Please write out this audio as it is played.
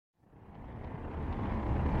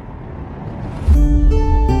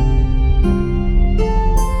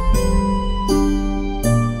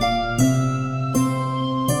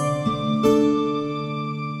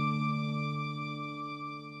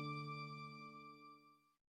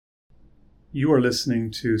You are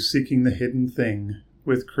listening to Seeking the Hidden Thing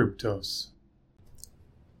with Kryptos.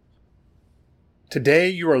 Today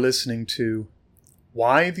you are listening to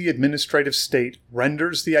Why the Administrative State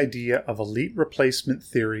Renders the Idea of Elite Replacement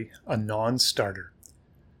Theory a Non-Starter.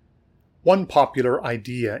 One popular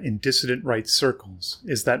idea in dissident rights circles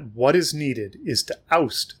is that what is needed is to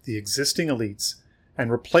oust the existing elites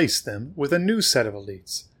and replace them with a new set of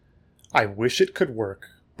elites. I wish it could work,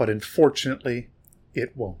 but unfortunately,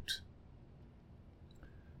 it won't.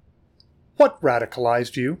 What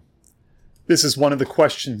radicalized you? This is one of the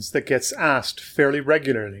questions that gets asked fairly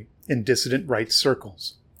regularly in dissident rights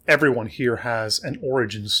circles. Everyone here has an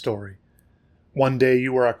origin story. One day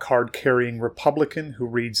you are a card-carrying Republican who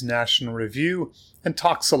reads National Review and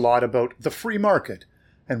talks a lot about the free market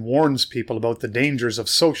and warns people about the dangers of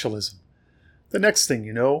socialism. The next thing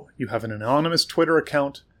you know, you have an anonymous Twitter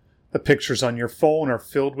account, the pictures on your phone are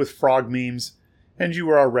filled with frog memes, and you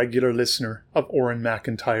are a regular listener of Oren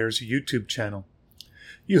McIntyre's YouTube channel.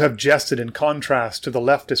 You have jested in contrast to the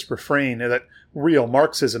leftist refrain that real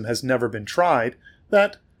Marxism has never been tried,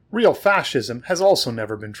 that real fascism has also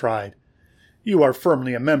never been tried. You are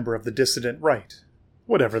firmly a member of the dissident right,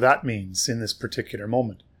 whatever that means in this particular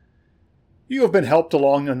moment. You have been helped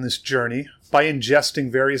along on this journey by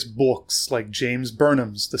ingesting various books like James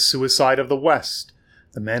Burnham's The Suicide of the West,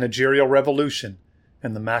 The Managerial Revolution,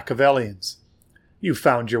 and The Machiavellians. You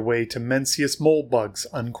found your way to Mencius Moldbug's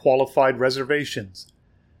Unqualified Reservations.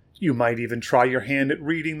 You might even try your hand at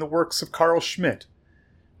reading the works of Carl Schmitt.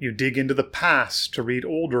 You dig into the past to read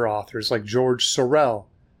older authors like George Sorel.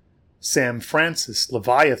 Sam Francis'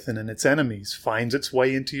 Leviathan and Its Enemies finds its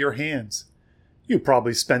way into your hands. You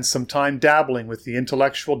probably spent some time dabbling with the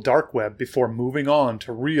intellectual dark web before moving on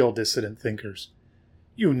to real dissident thinkers.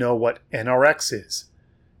 You know what NRX is.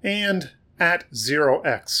 And at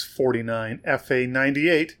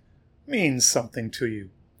 0x49FA98 means something to you.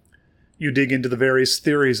 You dig into the various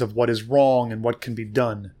theories of what is wrong and what can be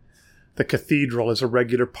done. The cathedral is a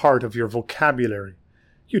regular part of your vocabulary.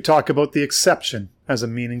 You talk about the exception as a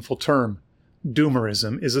meaningful term.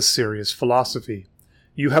 Doomerism is a serious philosophy.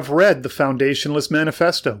 You have read the Foundationalist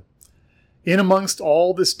Manifesto. In amongst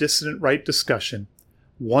all this dissident right discussion,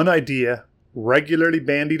 one idea regularly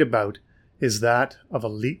bandied about is that of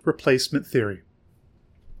elite replacement theory.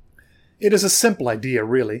 It is a simple idea,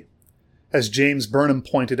 really. As James Burnham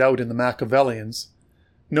pointed out in The Machiavellians,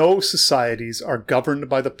 no societies are governed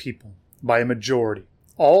by the people, by a majority.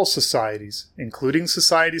 All societies, including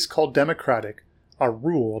societies called democratic, are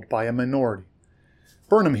ruled by a minority.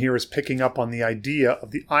 Burnham here is picking up on the idea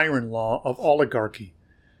of the iron law of oligarchy,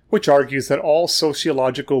 which argues that all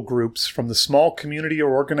sociological groups from the small community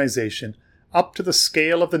or organization up to the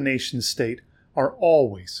scale of the nation-state are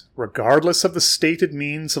always, regardless of the stated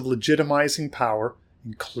means of legitimizing power,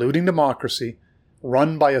 including democracy,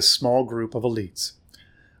 run by a small group of elites.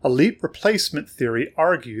 Elite replacement theory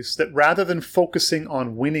argues that rather than focusing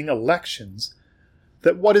on winning elections,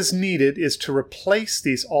 that what is needed is to replace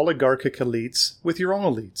these oligarchic elites with your own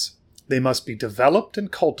elites. They must be developed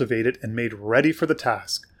and cultivated and made ready for the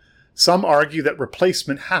task. Some argue that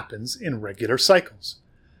replacement happens in regular cycles.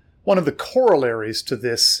 One of the corollaries to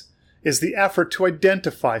this is the effort to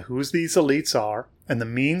identify who these elites are and the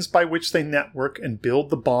means by which they network and build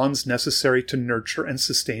the bonds necessary to nurture and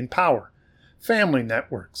sustain power. Family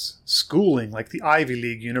networks, schooling like the Ivy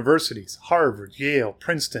League universities, Harvard, Yale,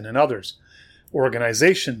 Princeton, and others.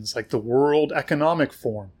 Organizations like the World Economic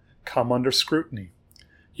Forum come under scrutiny.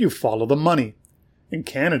 You follow the money. In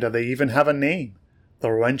Canada, they even have a name, the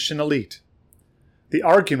Laurentian Elite. The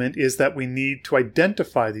argument is that we need to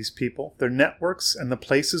identify these people, their networks, and the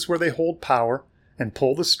places where they hold power and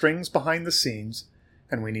pull the strings behind the scenes,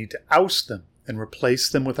 and we need to oust them and replace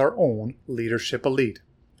them with our own leadership elite.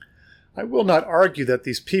 I will not argue that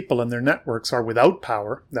these people and their networks are without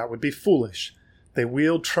power. That would be foolish. They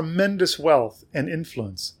wield tremendous wealth and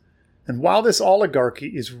influence. And while this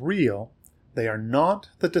oligarchy is real, they are not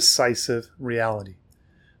the decisive reality.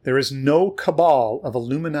 There is no cabal of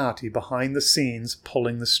Illuminati behind the scenes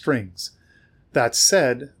pulling the strings. That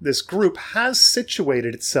said, this group has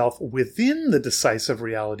situated itself within the decisive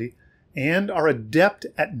reality and are adept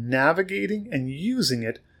at navigating and using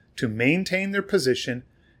it to maintain their position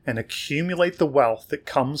and accumulate the wealth that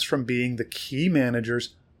comes from being the key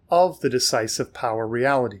managers of the decisive power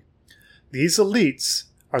reality. These elites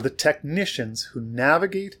are the technicians who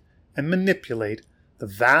navigate and manipulate the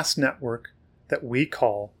vast network that we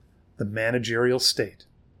call the managerial state.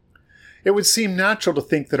 It would seem natural to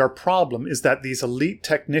think that our problem is that these elite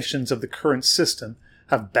technicians of the current system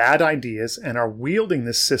have bad ideas and are wielding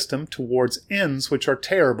this system towards ends which are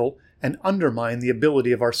terrible and undermine the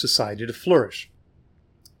ability of our society to flourish.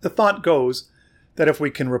 The thought goes that if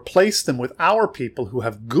we can replace them with our people who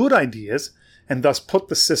have good ideas and thus put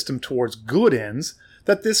the system towards good ends,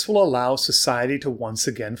 that this will allow society to once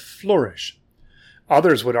again flourish.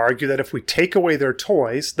 Others would argue that if we take away their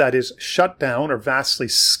toys, that is, shut down or vastly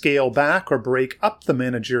scale back or break up the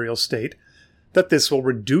managerial state, that this will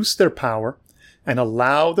reduce their power and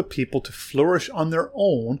allow the people to flourish on their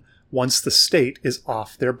own once the state is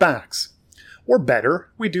off their backs. Or better,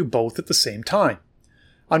 we do both at the same time.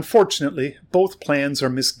 Unfortunately, both plans are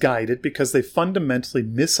misguided because they fundamentally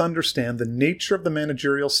misunderstand the nature of the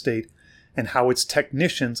managerial state and how its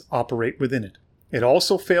technicians operate within it. It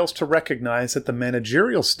also fails to recognize that the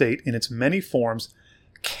managerial state in its many forms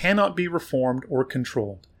cannot be reformed or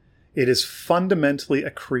controlled. It is fundamentally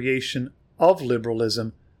a creation of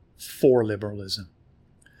liberalism for liberalism.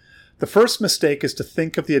 The first mistake is to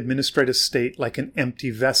think of the administrative state like an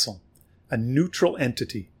empty vessel, a neutral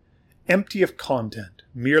entity, empty of content,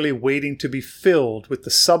 merely waiting to be filled with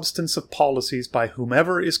the substance of policies by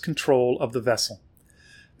whomever is control of the vessel.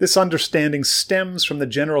 This understanding stems from the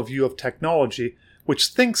general view of technology, which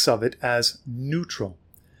thinks of it as neutral.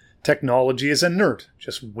 Technology is inert,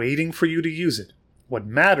 just waiting for you to use it. What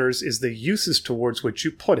matters is the uses towards which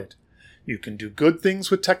you put it. You can do good things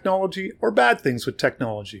with technology or bad things with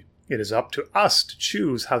technology. It is up to us to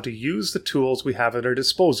choose how to use the tools we have at our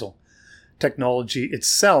disposal. Technology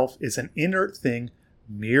itself is an inert thing,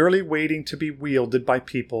 merely waiting to be wielded by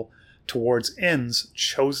people towards ends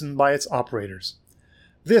chosen by its operators.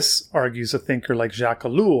 This, argues a thinker like Jacques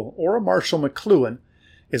Ellul or a Marshall McLuhan,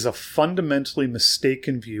 is a fundamentally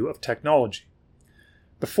mistaken view of technology.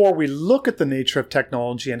 Before we look at the nature of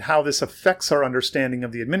technology and how this affects our understanding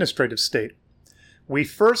of the administrative state, we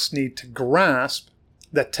first need to grasp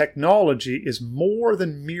that technology is more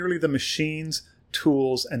than merely the machines,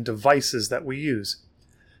 tools, and devices that we use.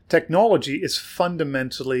 Technology is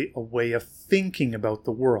fundamentally a way of thinking about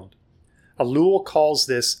the world. Ellul calls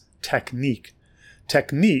this technique.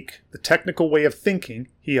 Technique, the technical way of thinking,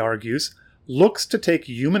 he argues, looks to take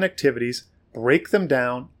human activities, break them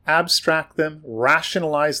down, abstract them,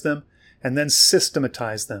 rationalize them, and then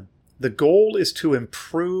systematize them. The goal is to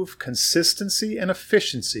improve consistency and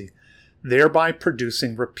efficiency, thereby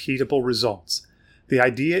producing repeatable results. The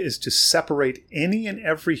idea is to separate any and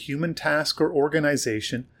every human task or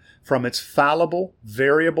organization from its fallible,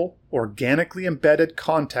 variable, organically embedded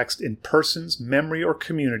context in persons, memory, or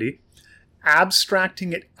community,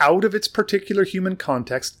 abstracting it out of its particular human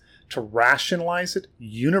context to rationalize it,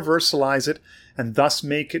 universalize it, and thus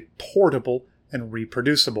make it portable and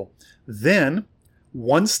reproducible. Then,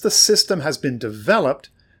 once the system has been developed,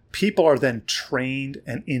 people are then trained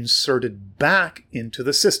and inserted back into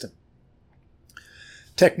the system.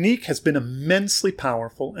 Technique has been immensely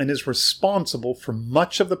powerful and is responsible for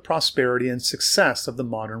much of the prosperity and success of the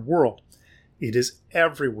modern world. It is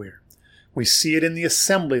everywhere. We see it in the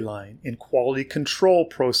assembly line, in quality control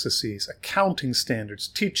processes, accounting standards,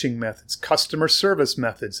 teaching methods, customer service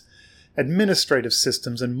methods, administrative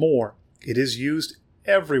systems, and more. It is used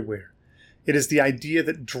everywhere. It is the idea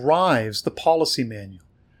that drives the policy manual.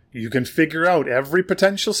 You can figure out every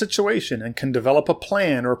potential situation and can develop a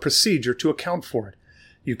plan or a procedure to account for it.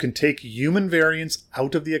 You can take human variance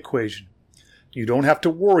out of the equation. You don't have to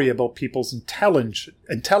worry about people's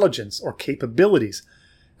intelligence or capabilities,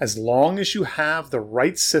 as long as you have the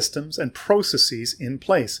right systems and processes in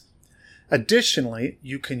place. Additionally,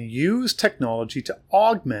 you can use technology to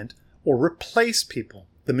augment or replace people.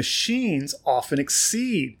 The machines often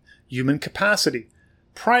exceed human capacity.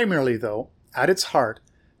 Primarily, though, at its heart,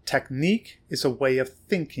 technique is a way of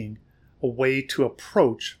thinking, a way to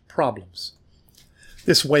approach problems.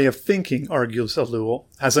 This way of thinking, argues Ellul,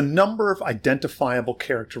 has a number of identifiable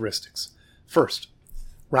characteristics. First,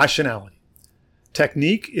 rationality.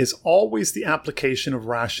 Technique is always the application of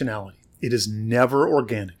rationality. It is never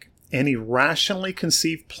organic. Any rationally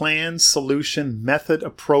conceived plan, solution, method,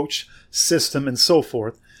 approach, system, and so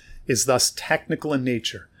forth is thus technical in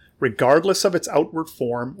nature, regardless of its outward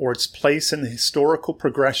form or its place in the historical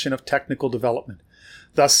progression of technical development.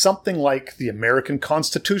 Thus, something like the American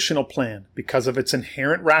Constitutional Plan, because of its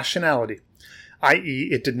inherent rationality, i.e.,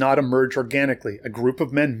 it did not emerge organically, a group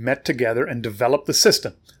of men met together and developed the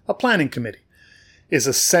system, a planning committee, is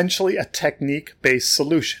essentially a technique-based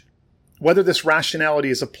solution. Whether this rationality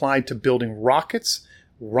is applied to building rockets,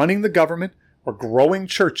 running the government, or growing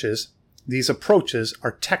churches, these approaches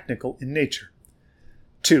are technical in nature.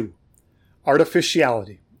 2.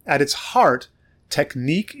 Artificiality. At its heart,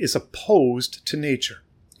 technique is opposed to nature.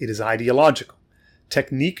 It is ideological.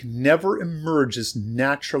 Technique never emerges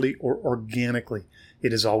naturally or organically.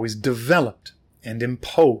 It is always developed and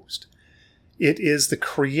imposed. It is the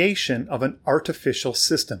creation of an artificial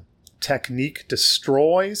system. Technique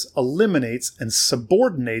destroys, eliminates, and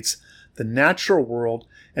subordinates the natural world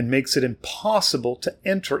and makes it impossible to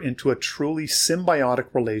enter into a truly symbiotic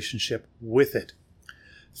relationship with it.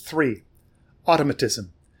 3.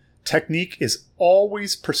 Automatism. Technique is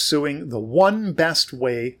always pursuing the one best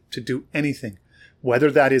way to do anything,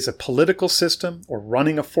 whether that is a political system or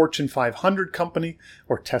running a Fortune 500 company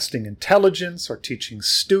or testing intelligence or teaching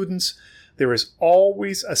students. There is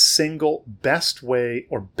always a single best way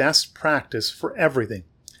or best practice for everything.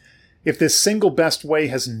 If this single best way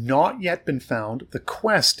has not yet been found, the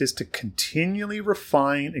quest is to continually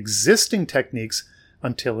refine existing techniques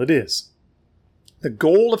until it is. The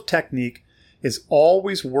goal of technique is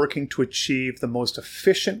always working to achieve the most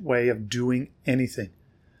efficient way of doing anything.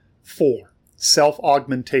 4.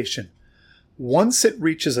 Self-augmentation. Once it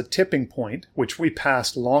reaches a tipping point, which we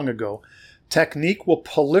passed long ago, technique will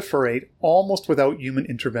proliferate almost without human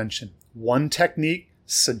intervention. One technique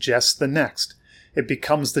suggests the next. It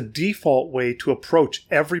becomes the default way to approach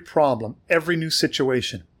every problem, every new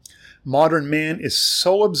situation. Modern man is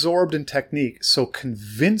so absorbed in technique, so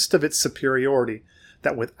convinced of its superiority,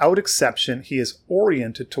 that without exception he is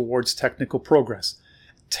oriented towards technical progress.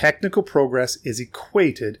 Technical progress is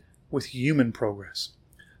equated with human progress.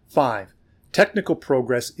 5. Technical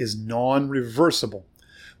progress is non-reversible.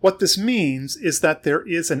 What this means is that there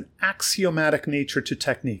is an axiomatic nature to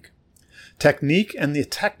technique. Technique and the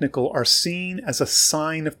technical are seen as a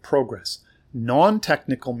sign of progress.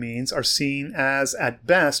 Non-technical means are seen as, at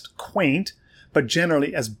best, quaint, but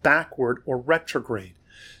generally as backward or retrograde.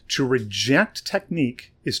 To reject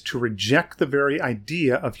technique is to reject the very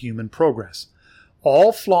idea of human progress.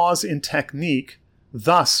 All flaws in technique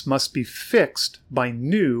thus must be fixed by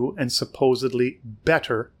new and supposedly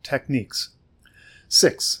better techniques.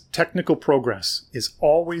 6. Technical progress is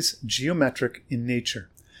always geometric in nature.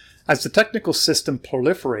 As the technical system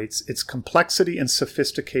proliferates, its complexity and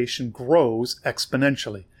sophistication grows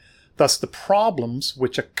exponentially. Thus, the problems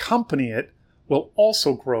which accompany it will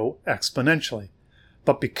also grow exponentially.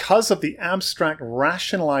 But because of the abstract,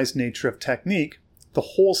 rationalized nature of technique, the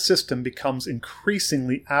whole system becomes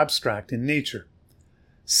increasingly abstract in nature.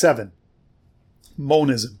 7.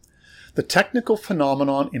 Monism. The technical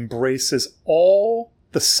phenomenon embraces all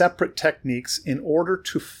the separate techniques in order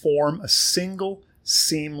to form a single,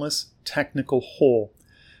 seamless technical whole.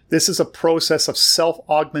 This is a process of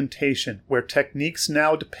self-augmentation where techniques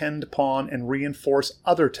now depend upon and reinforce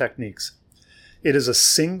other techniques. It is a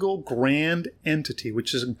single grand entity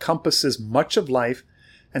which encompasses much of life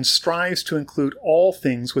and strives to include all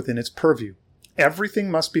things within its purview. Everything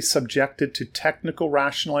must be subjected to technical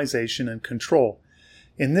rationalization and control.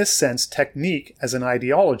 In this sense, technique as an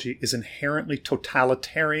ideology is inherently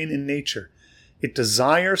totalitarian in nature. It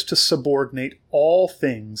desires to subordinate all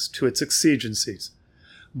things to its exigencies.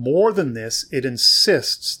 More than this, it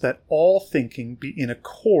insists that all thinking be in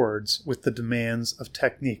accords with the demands of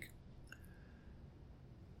technique.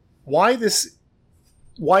 Why is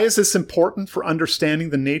this important for understanding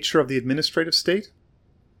the nature of the administrative state?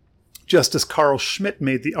 Just as Carl Schmitt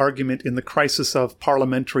made the argument in The Crisis of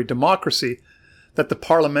Parliamentary Democracy that the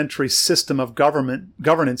parliamentary system of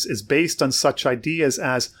governance is based on such ideas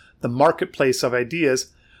as the marketplace of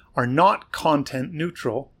ideas, are not content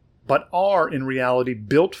neutral, but are in reality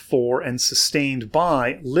built for and sustained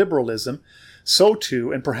by liberalism, so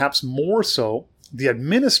too, and perhaps more so, the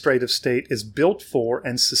administrative state is built for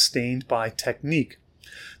and sustained by technique.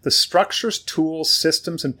 The structures, tools,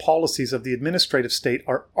 systems, and policies of the administrative state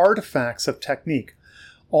are artifacts of technique.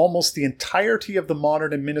 Almost the entirety of the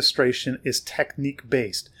modern administration is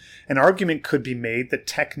technique-based. An argument could be made that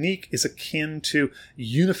technique is akin to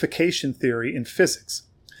unification theory in physics.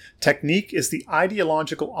 Technique is the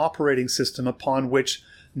ideological operating system upon which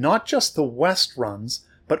not just the West runs,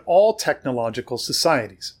 but all technological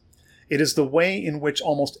societies. It is the way in which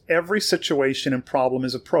almost every situation and problem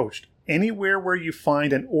is approached. Anywhere where you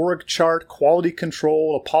find an org chart, quality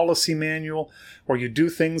control, a policy manual, or you do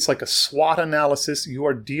things like a SWOT analysis, you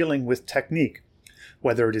are dealing with technique.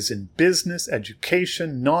 Whether it is in business,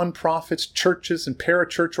 education, nonprofits, churches, and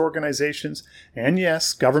parachurch organizations, and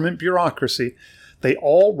yes, government bureaucracy, they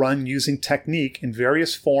all run using technique in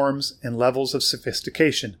various forms and levels of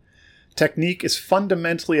sophistication. Technique is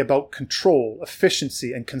fundamentally about control,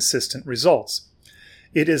 efficiency, and consistent results.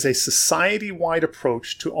 It is a society-wide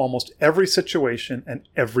approach to almost every situation and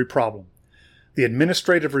every problem. The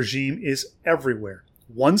administrative regime is everywhere.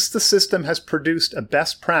 Once the system has produced a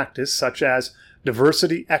best practice such as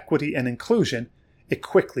diversity, equity, and inclusion, it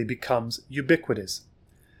quickly becomes ubiquitous.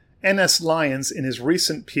 N.S. Lyons, in his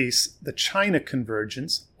recent piece, The China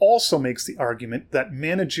Convergence, also makes the argument that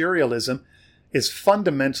managerialism is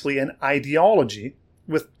fundamentally an ideology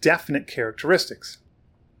with definite characteristics.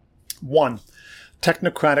 1.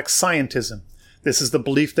 Technocratic scientism. This is the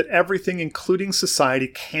belief that everything, including society,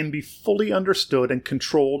 can be fully understood and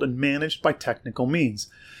controlled and managed by technical means.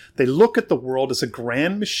 They look at the world as a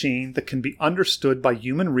grand machine that can be understood by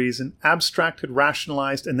human reason, abstracted,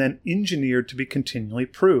 rationalized, and then engineered to be continually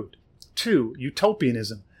proved. 2.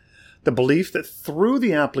 Utopianism. The belief that through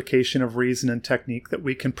the application of reason and technique that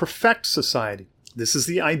we can perfect society. This is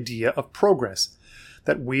the idea of progress,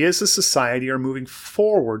 that we as a society are moving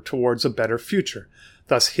forward towards a better future.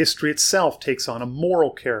 Thus, history itself takes on a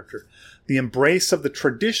moral character. The embrace of the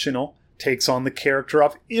traditional takes on the character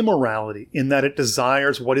of immorality in that it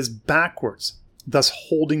desires what is backwards, thus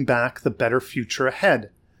holding back the better future ahead.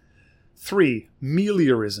 3.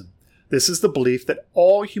 Meliorism. This is the belief that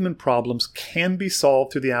all human problems can be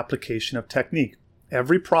solved through the application of technique.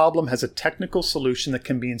 Every problem has a technical solution that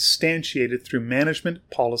can be instantiated through management,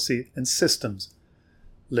 policy, and systems.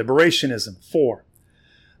 Liberationism. 4.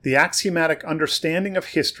 The axiomatic understanding of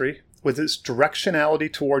history, with its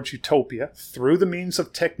directionality towards utopia through the means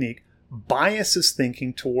of technique, biases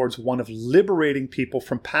thinking towards one of liberating people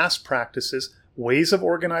from past practices, ways of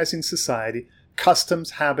organizing society,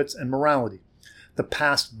 customs, habits, and morality. The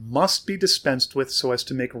past must be dispensed with so as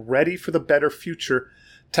to make ready for the better future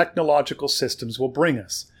technological systems will bring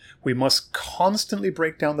us. We must constantly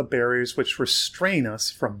break down the barriers which restrain us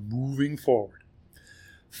from moving forward.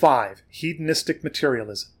 5. Hedonistic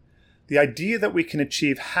materialism. The idea that we can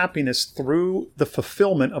achieve happiness through the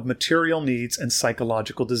fulfillment of material needs and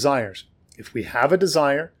psychological desires. If we have a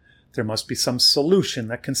desire, there must be some solution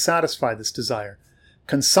that can satisfy this desire.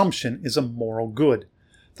 Consumption is a moral good.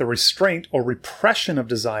 The restraint or repression of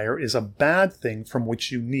desire is a bad thing from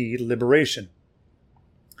which you need liberation.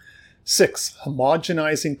 6.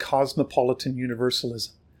 Homogenizing cosmopolitan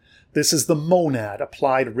universalism. This is the monad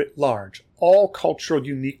applied writ large. All cultural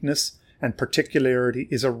uniqueness and particularity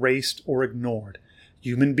is erased or ignored.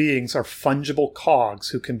 Human beings are fungible cogs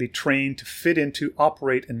who can be trained to fit into,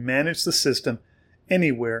 operate, and manage the system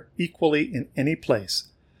anywhere, equally in any place.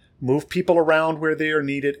 Move people around where they are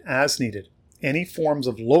needed as needed. Any forms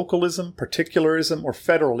of localism, particularism, or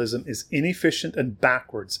federalism is inefficient and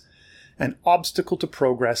backwards, an obstacle to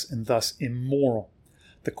progress and thus immoral.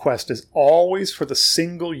 The quest is always for the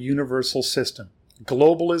single universal system.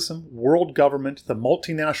 Globalism, world government, the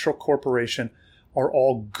multinational corporation are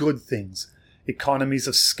all good things. Economies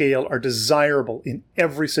of scale are desirable in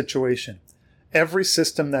every situation. Every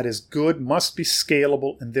system that is good must be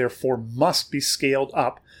scalable and therefore must be scaled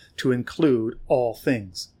up to include all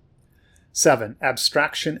things. 7.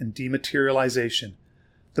 Abstraction and dematerialization.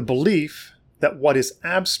 The belief that what is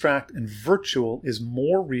abstract and virtual is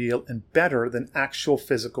more real and better than actual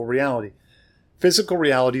physical reality. Physical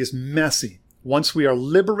reality is messy. Once we are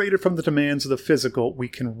liberated from the demands of the physical, we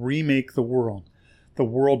can remake the world. The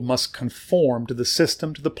world must conform to the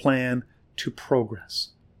system, to the plan, to progress.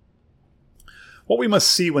 What we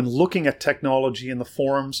must see when looking at technology in the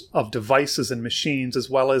forms of devices and machines, as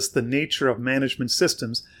well as the nature of management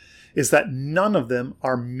systems, is that none of them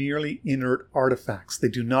are merely inert artifacts. They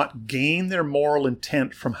do not gain their moral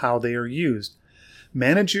intent from how they are used.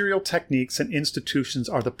 Managerial techniques and institutions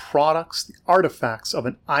are the products, the artifacts of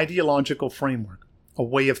an ideological framework, a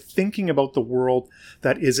way of thinking about the world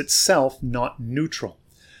that is itself not neutral.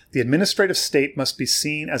 The administrative state must be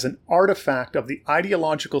seen as an artifact of the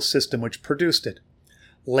ideological system which produced it.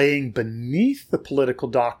 Laying beneath the political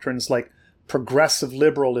doctrines like progressive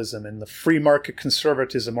liberalism and the free market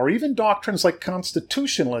conservatism, or even doctrines like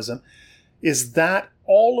constitutionalism, is that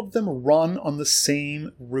all of them run on the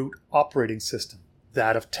same root operating system,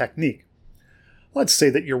 that of technique. Let's say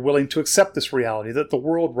that you're willing to accept this reality, that the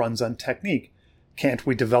world runs on technique. Can't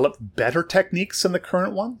we develop better techniques than the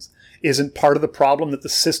current ones? Isn't part of the problem that the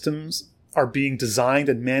systems are being designed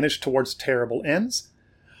and managed towards terrible ends?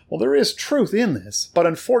 Well, there is truth in this, but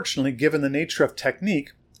unfortunately, given the nature of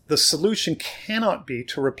technique, the solution cannot be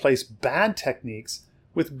to replace bad techniques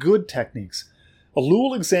with good techniques.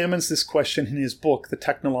 Ellul examines this question in his book, The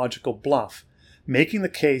Technological Bluff, making the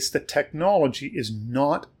case that technology is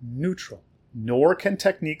not neutral, nor can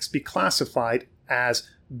techniques be classified as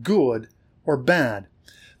good or bad.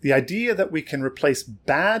 The idea that we can replace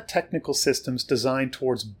bad technical systems designed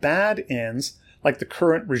towards bad ends, like the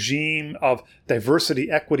current regime of diversity,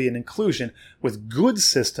 equity, and inclusion, with good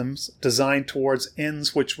systems designed towards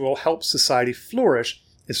ends which will help society flourish,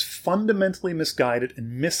 is fundamentally misguided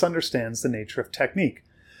and misunderstands the nature of technique.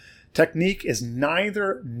 Technique is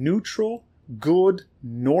neither neutral good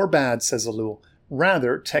nor bad, says Ellul.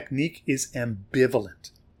 Rather, technique is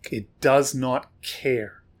ambivalent. It does not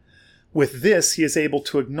care. With this, he is able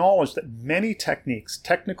to acknowledge that many techniques,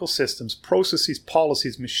 technical systems, processes,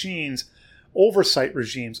 policies, machines, oversight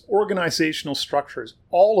regimes, organizational structures,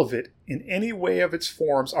 all of it, in any way of its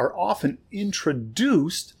forms, are often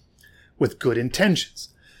introduced with good intentions.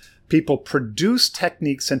 People produce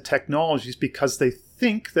techniques and technologies because they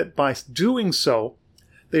think that by doing so,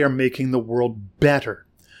 they are making the world better.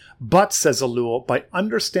 But, says Ellul, by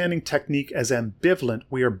understanding technique as ambivalent,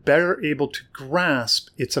 we are better able to grasp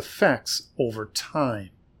its effects over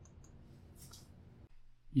time.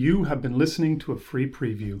 You have been listening to a free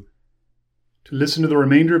preview. To listen to the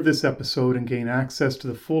remainder of this episode and gain access to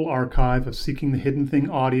the full archive of Seeking the Hidden Thing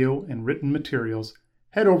audio and written materials,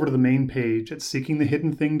 head over to the main page at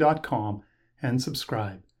seekingthehiddenthing.com and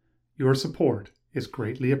subscribe. Your support is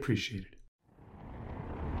greatly appreciated.